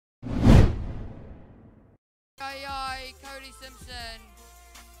Aye, Cody Simpson.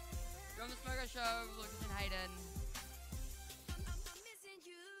 You're on the Smoko Show with Lucas and Hayden.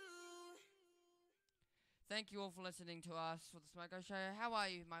 Thank you all for listening to us for the Smoko Show. How are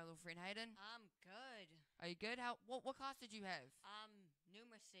you, my little friend Hayden? I'm good. Are you good? What class did you have?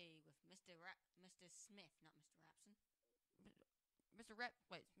 Numeracy with Mr. Smith, not Mr.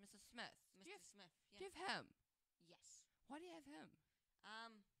 Rapson. Mr. Smith. Mr. Smith. Yeah. Do you have him? Yes. Why do you have him?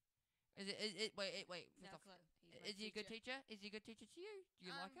 Wait. No clue. Is he a good teacher? Is he a good teacher to you? Do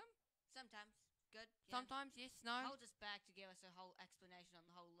you like him? Sometimes. Good. Yeah. Sometimes, yes, no. Hold us back to give us a whole explanation on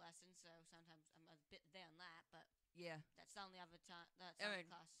the whole lesson, so sometimes I'm a bit there on that, but yeah, that's the only other time. That's the only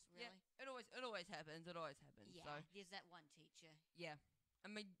class, really. Yeah, it always happens. It always happens. Yeah, so. there's that one teacher. Yeah, I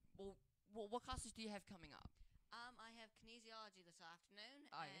mean, well, what classes do you have coming up? I have kinesiology this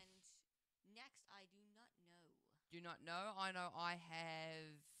afternoon, and yes. Next I do not know. Do not know? I know I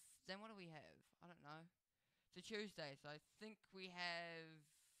have. Then what do we have? I don't know. It's a Tuesday, so I think we have.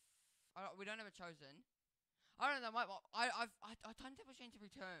 We don't have a chosen. I don't know. I timetable change every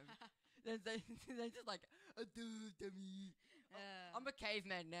term. They're just like, dummy. I'm a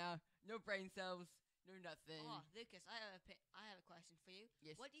caveman now. No brain cells. No nothing. Oh, Lucas, I have a question for you.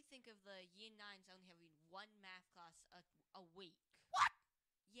 Yes. What do you think of the Year 9s only having one math class a week? What?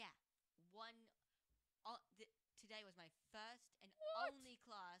 Yeah, one. Today was my first and only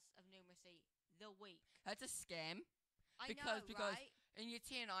class of numeracy the week. That's a scam. Because right? In year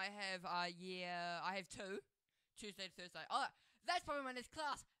 10 I have 2, Tuesday to Thursday. Oh, that's probably my next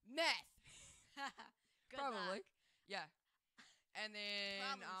class, math. Good probably. luck. Yeah. And then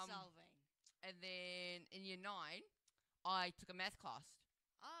problem solving. And then in year 9 I took a math class.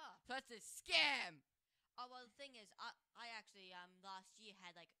 Ah. So that's a scam. Oh well, the thing is, I actually last year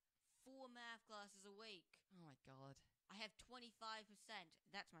had like 4 math classes a week. Oh my god. I have 25%.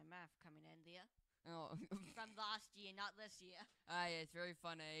 That's my math coming in there. Oh. From last year, not this year. Ah, yeah, it's very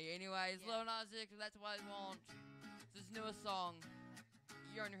funny. Anyways, Lil Nas X, that's what I want. This is newest song.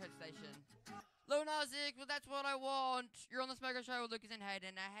 You're on your hit station. Lil Nas X, well, that's what I want. You're on the Smoko Show with Lucas and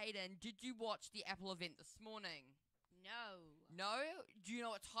Hayden. Now, Hayden, did you watch the Apple event this morning? No. No? Do you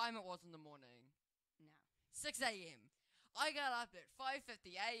know what time it was in the morning? No. 6 a.m. I got up at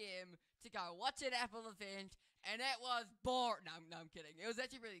 5:50 a.m. to go watch an Apple event, and it was boring. No, I'm kidding. It was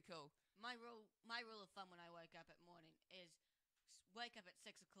actually really cool. My rule of thumb when I wake up at morning is wake up at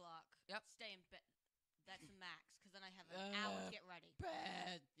 6 o'clock. Yep. Stay in bed. That's the max, because then I have an hour to get ready.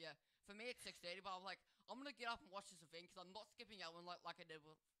 Bad. Yeah. For me, it's 6:30, but I'm like, I'm gonna get up and watch this event because I'm not skipping out like I did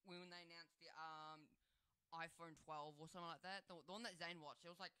when they announced the iPhone 12 or something like that. The one that Zane watched.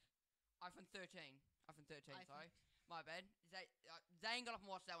 It was like iPhone 13. iPhone 13. Sorry. My bad. Zane got up and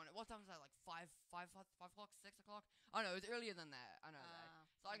watched that one. What time was that? Like 5 o'clock, 6 o'clock? I know, it was earlier than that. I know that.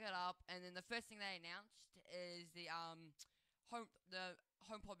 So I got up, and then the first thing they announced is the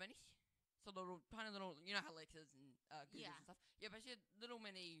HomePod Mini. So tiny little, you know how Alexas and Googles and stuff. Yeah, but she had little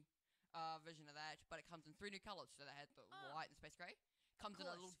mini version of that, but it comes in 3 new colors. So they had the white and space gray. Comes in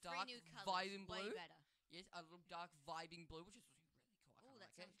a little dark vibing blue. Way better. Yes, a little dark vibing blue, which is really cool. Oh,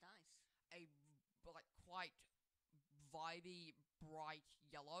 that sounds nice. Quite vibey, bright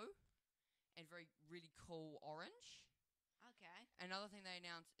yellow, and really cool orange. Okay. Another thing they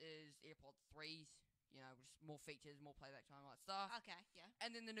announced is AirPods 3s, just more features, more playback time, all that stuff. Okay, yeah.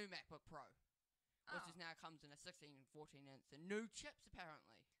 And then the new MacBook Pro, which is now comes in a 16 and 14 inch, and new chips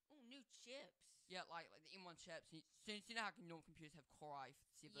apparently. Oh, new chips. Yeah, like the M1 chips. So you know how normal computers have Core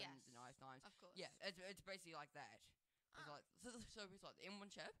i7s and i9s? Of course. Yeah, it's basically like that. So it's like the M1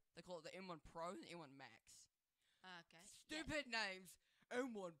 chip, they call it the M1 Pro and the M1 Max. Okay. Stupid names.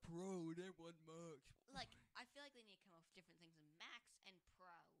 M1 Pro and M1 Max. Like, I feel like they need to come up with different things than Max and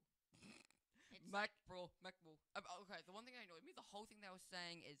Pro. Mac Pro. Okay, the one thing that annoyed me, the whole thing they were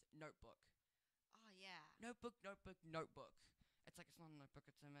saying is notebook. Oh, yeah. Notebook. It's like, it's not a notebook,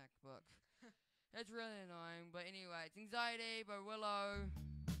 it's a MacBook. It's really annoying. But anyway, it's Anxiety by Willow.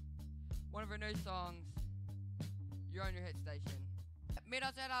 One of her new songs. You're on your hit station. Meet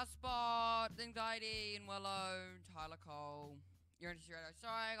us at our spot. Anxiety and Willow. Tyler Cole. You're on your radio.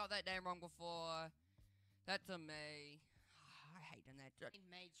 Sorry, I got that name wrong before. That's on me. I hate that. He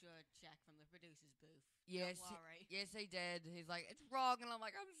made sure to check from the producer's booth. Yes. Don't worry. Yes, he did. He's like, it's wrong. And I'm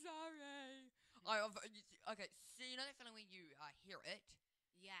like, I'm sorry. Okay, so you know that feeling when you hear it?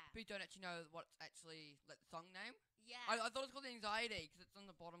 Yeah. But you don't actually know what's actually like the song name? Yeah. I thought it was called Anxiety because it's on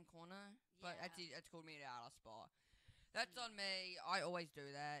the bottom corner. Yeah. But actually, it's called Meet at our spot. That's on me. I always do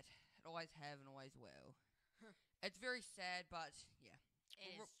that. I always have and always will. It's very sad, but yeah.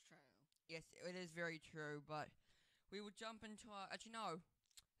 It is true. Yes, it is very true, but we will jump into our... Actually, no.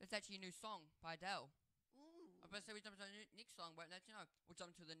 It's actually a new song by Adele. Ooh. about to say we jump to the next song, but let you know. We'll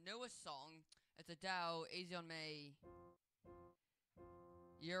jump to the newest song. It's Adele, Easy on Me.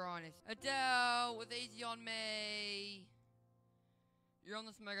 You're honest. Adele with Easy on Me. You're on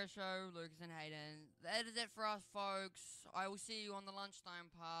the Smoko Show, Lucas and Hayden. That is it for us, folks. I will see you on the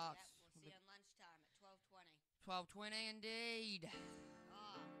lunchtime part. Yep, we'll see you on lunchtime at 12:20. 12:20 indeed.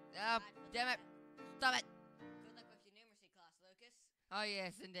 Oh, Damn it. Stop it. Good luck with your numeracy class, Lucas. Oh,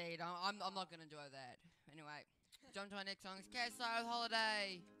 yes, indeed. I'm not going to do that. Anyway, jump to our next song. It's KSI with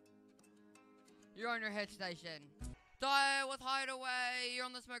Holiday. You're on your head station. Die with Hideaway. You're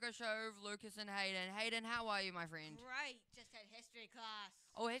on the Smoko Show with Lucas and Hayden. Hayden, how are you, my friend? Great. Just had history class.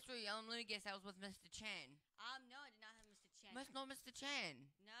 Oh, history. Let me guess, that was with Mr. Chan. No, I did not have Mr. Chen. Not Mr. Chan.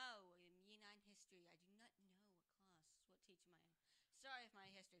 No, in Year 9 history. I do not know what teacher I am. Sorry if my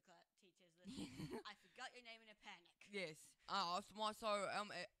history teachers listen. I forgot your name in a panic. Yes.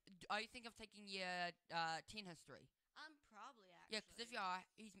 Are you think of taking year 10 history? Probably actually. Yeah, because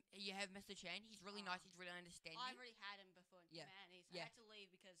if you have Mr. Chan, he's really nice. He's really understanding. I've already had him before in humanities. Yeah. I had to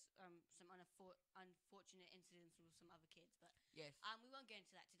leave because some unfortunate incidents with some other kids. But yes. We won't get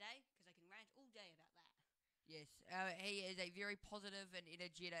into that today because I can rant all day about that. Yes. He is a very positive and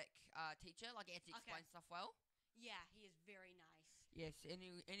energetic teacher. Like, he explains stuff well. Yeah, he is very nice. Yes.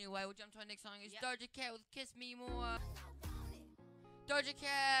 Anyway, we'll jump to our next song. It's Yep. Doja Cat with Kiss Me More. Doja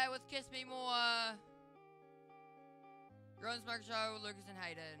Cat with Kiss Me More. You're on the Smoko Show with Lucas and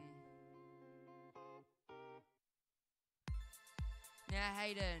Hayden. Now,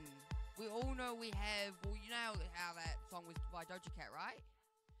 Hayden, we all know you know how that song was by Doja Cat, right?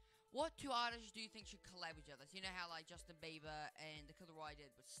 What two artists do you think should collab with each other? So you know how like Justin Bieber and the Killer Roy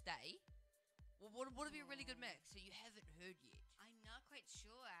did with Stay? Well, would it be a really good mix that you haven't heard yet? I'm not quite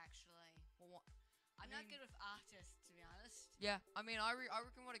sure, actually. Well, I'm not good with artists, to be honest. Yeah, I mean, I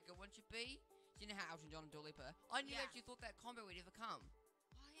reckon what a good one should be. So you know how Elton John and Dua Lipa? I never actually thought that combo would ever come.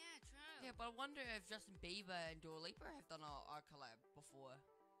 Oh, yeah, true. Yeah, but I wonder if Justin Bieber and Dua Lipa have done a collab before.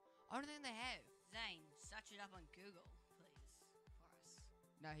 I don't think they have. Zane, search it up on Google, please, for us.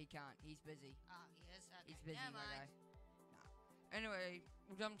 No, he can't. He's busy. Oh, he is? Okay. He's busy, Never my mind. guy. No. Anyway,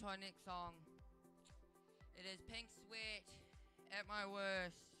 we'll jump to our next song. It is Pink Sweat, At My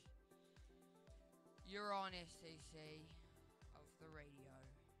Worst. You're on STC of the radio.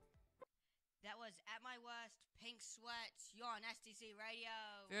 That was At My Worst, Pink Sweat. You're on STC Radio.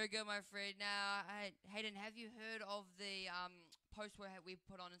 Very good, my friend. Now, Hayden, have you heard of the post we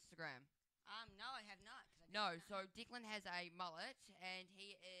put on Instagram? No, I have not. No, so Declan has a mullet, and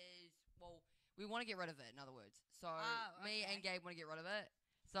he is, well, we want to get rid of it, in other words. So, me and Gabe want to get rid of it.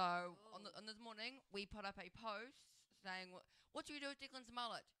 So, on this morning, we put up a post saying, what should we do with Declan's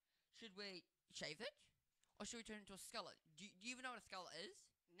mullet? Should we shave it? Or should we turn it into a skillet? Do you even know what a skillet is?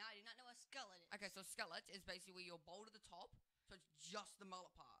 No, I do not know what a skillet is. Okay, so skillet is basically where you're bald at the top, so it's just the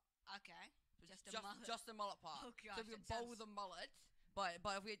mullet part. Okay. So Just the mullet. Just the mullet part. Oh, gosh, so if you're bald with a mullet, but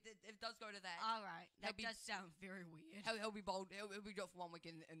if it does go to that, alright. That does sound very weird. he'll be bald. He'll be good for 1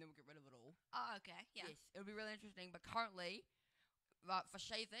 week and then we'll get rid of it all. Oh, okay. Yeah. Yes, it'll be really interesting. But currently, for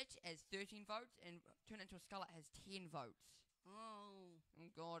shave it has 13 votes and turn it into a skillet has 10 votes. Oh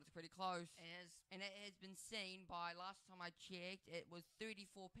God, it's pretty close. It is. And it has been seen by, last time I checked, it was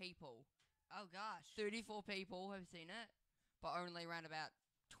 34 people. Oh, gosh. 34 people have seen it, but only around about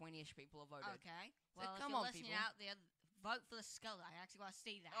 20-ish people have voted. Okay. So Well, come if you're on, listening people. out there, vote for the skillet. I actually want to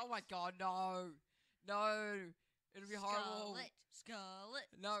see that. Oh my God, no. No. It'll be horrible. Skillet.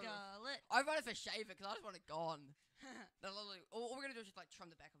 No. Skillet. I voted for shave it because I just want it gone. No, literally, all we're going to do is just like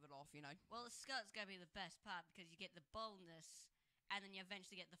trim the back of it off, you know? Well, the skillet's going to be the best part because you get the boldness and then you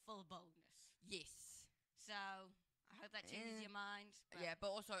eventually get the full boldness. Yes. So, I hope that changes your mind. Yeah,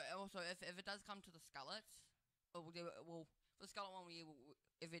 but also if it does come to the skillet, we'll for the skillet one,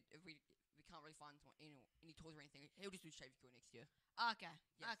 if we can't really find any tools or anything, he'll just do shave cure next year. Okay.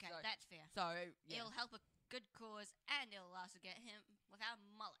 Yeah, okay, so- that's fair. So, yeah. It'll help a good cause and it'll also get him without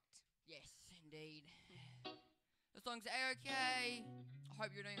mullet. Yes, indeed. The song's A-OK. I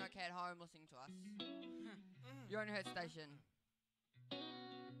hope you're doing okay at home listening to us. You're on your hit station.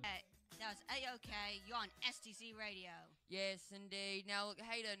 Hey, that was A-OK. You're on STC Radio. Yes, indeed. Now, look,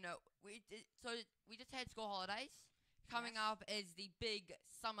 Hayden, we just had school holidays. Coming up is the big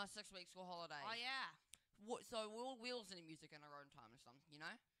summer 6-week school holiday. Oh, yeah. So we're all listening to music in our own time or something, you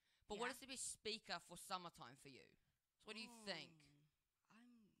know? But what is the best speaker for summertime for you? So what do you think?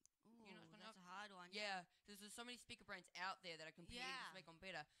 That's a hard one. Yeah, there's so many speaker brands out there that are competing to make them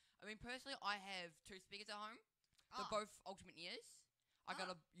better. I mean, personally, I have 2 speakers at home. They're both Ultimate Ears. I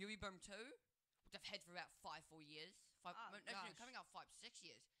got a UE Boom 2, which I've had for about 4 years. Actually, coming up 5, 6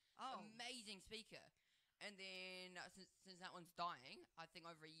 years. Amazing speaker. And then since that one's dying, I think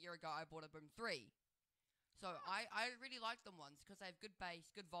over a year ago I bought a Boom 3. So I really like them ones because they have good bass,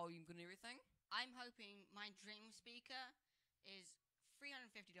 good volume, good everything. I'm hoping my dream speaker is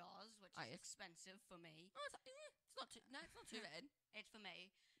 $350, which is expensive for me. Oh, it's not too bad. It's for me.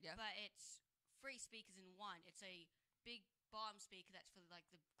 Yeah. But it's 3 speakers in one. It's a big bottom speaker that's for like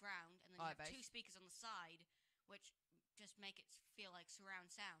the ground, and then you have bass. 2 speakers on the side, which just make it feel like surround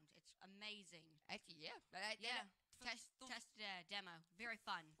sound. It's amazing. Actually, yeah. Tested a demo. Very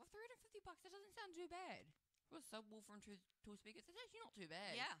fun. For $350, that doesn't sound too bad. For a subwoofer and two speakers, it's actually not too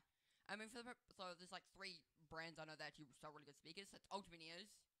bad. Yeah. I mean, so there's like 3 brands I know that actually sell really good speakers. It's Ultimate Ears,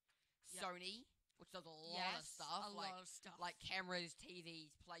 Sony, which does a lot of stuff. A lot of stuff. Like cameras,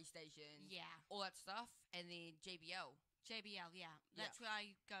 TVs, PlayStation. Yeah. All that stuff. And then JBL. JBL, yeah. That's where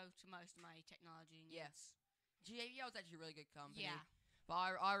I go to most of my technology needs. Yeah. JBL is actually a really good company. Yeah.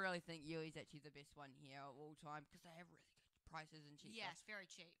 But I really think UE is actually the best one here of all time because they have really good prices and cheap Yes, stuff. very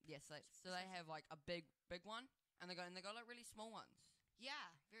cheap. Yes, so they have like a big one, and they got like really small ones.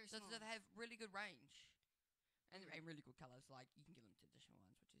 Yeah, very small. So they have really good range, and really good colors. Like you can give them to additional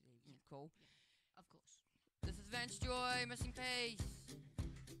ones, which is even cool. Yeah, of course. This is Vance Joy, Missing Piece.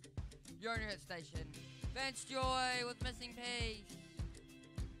 You're on your hit station. Vance Joy with Missing Piece.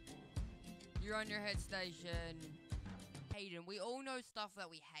 You're on your hit station. Hayden, we all know stuff that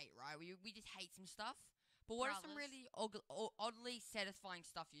we hate, right? We just hate some stuff. But what are some really oddly satisfying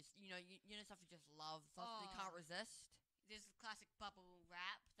stuff you know stuff you just love, stuff that you can't resist? There's the classic bubble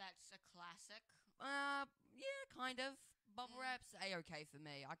wrap. That's a classic. Yeah, kind of. Bubble wrap's A-okay for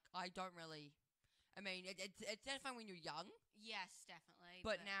me. I don't really. I mean, it's satisfying when you're young. Yes, definitely.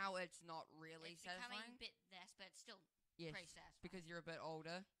 But now it's not really it's satisfying. becoming a bit less, but it's still yes, pretty satisfying. because you're a bit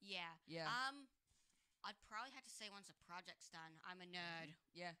older. Yeah. Yeah. I'd probably have to say once a project's done. I'm a nerd.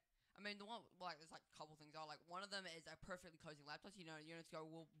 Yeah. I mean, the one, like, there's like a couple things. Like, one of them is a perfectly closing laptop. You just go,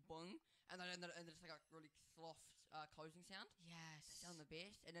 well, boom, and it's like a really soft closing sound. Yes. They sound the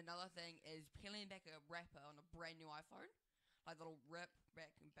best. And another thing is peeling back a wrapper on a brand new iPhone. Like, little rip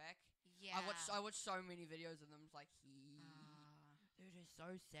back and back. Yeah. I watched so many videos of them. It's like, dude, it's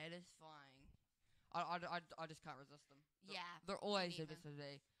so satisfying. I just can't resist them. They're always the best of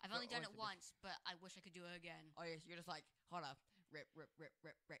me. I've only done it once, but I wish I could do it again. Oh yes, you're just like, hold up, rip,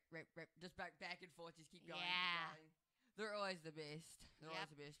 just back and forth, just keep going. Yeah. Keep going. They're always the best. They're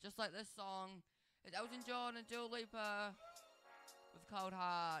always the best. Just like this song, it's Elton John and Dua Lipa with Cold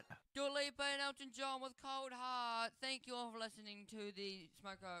Heart. Dua Lipa and Elton John with Cold Heart. Thank you all for listening to the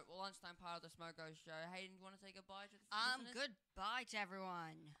Smoko lunchtime part of the Smoko show. Hayden, do you want to say goodbye to the listeners? Goodbye to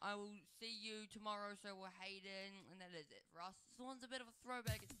everyone. I will see you tomorrow, so will Hayden, and that is it for us. This one's a bit of a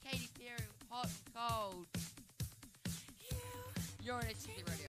throwback. It's Katy Perry with Hot and Cold. You're on HTC Radio.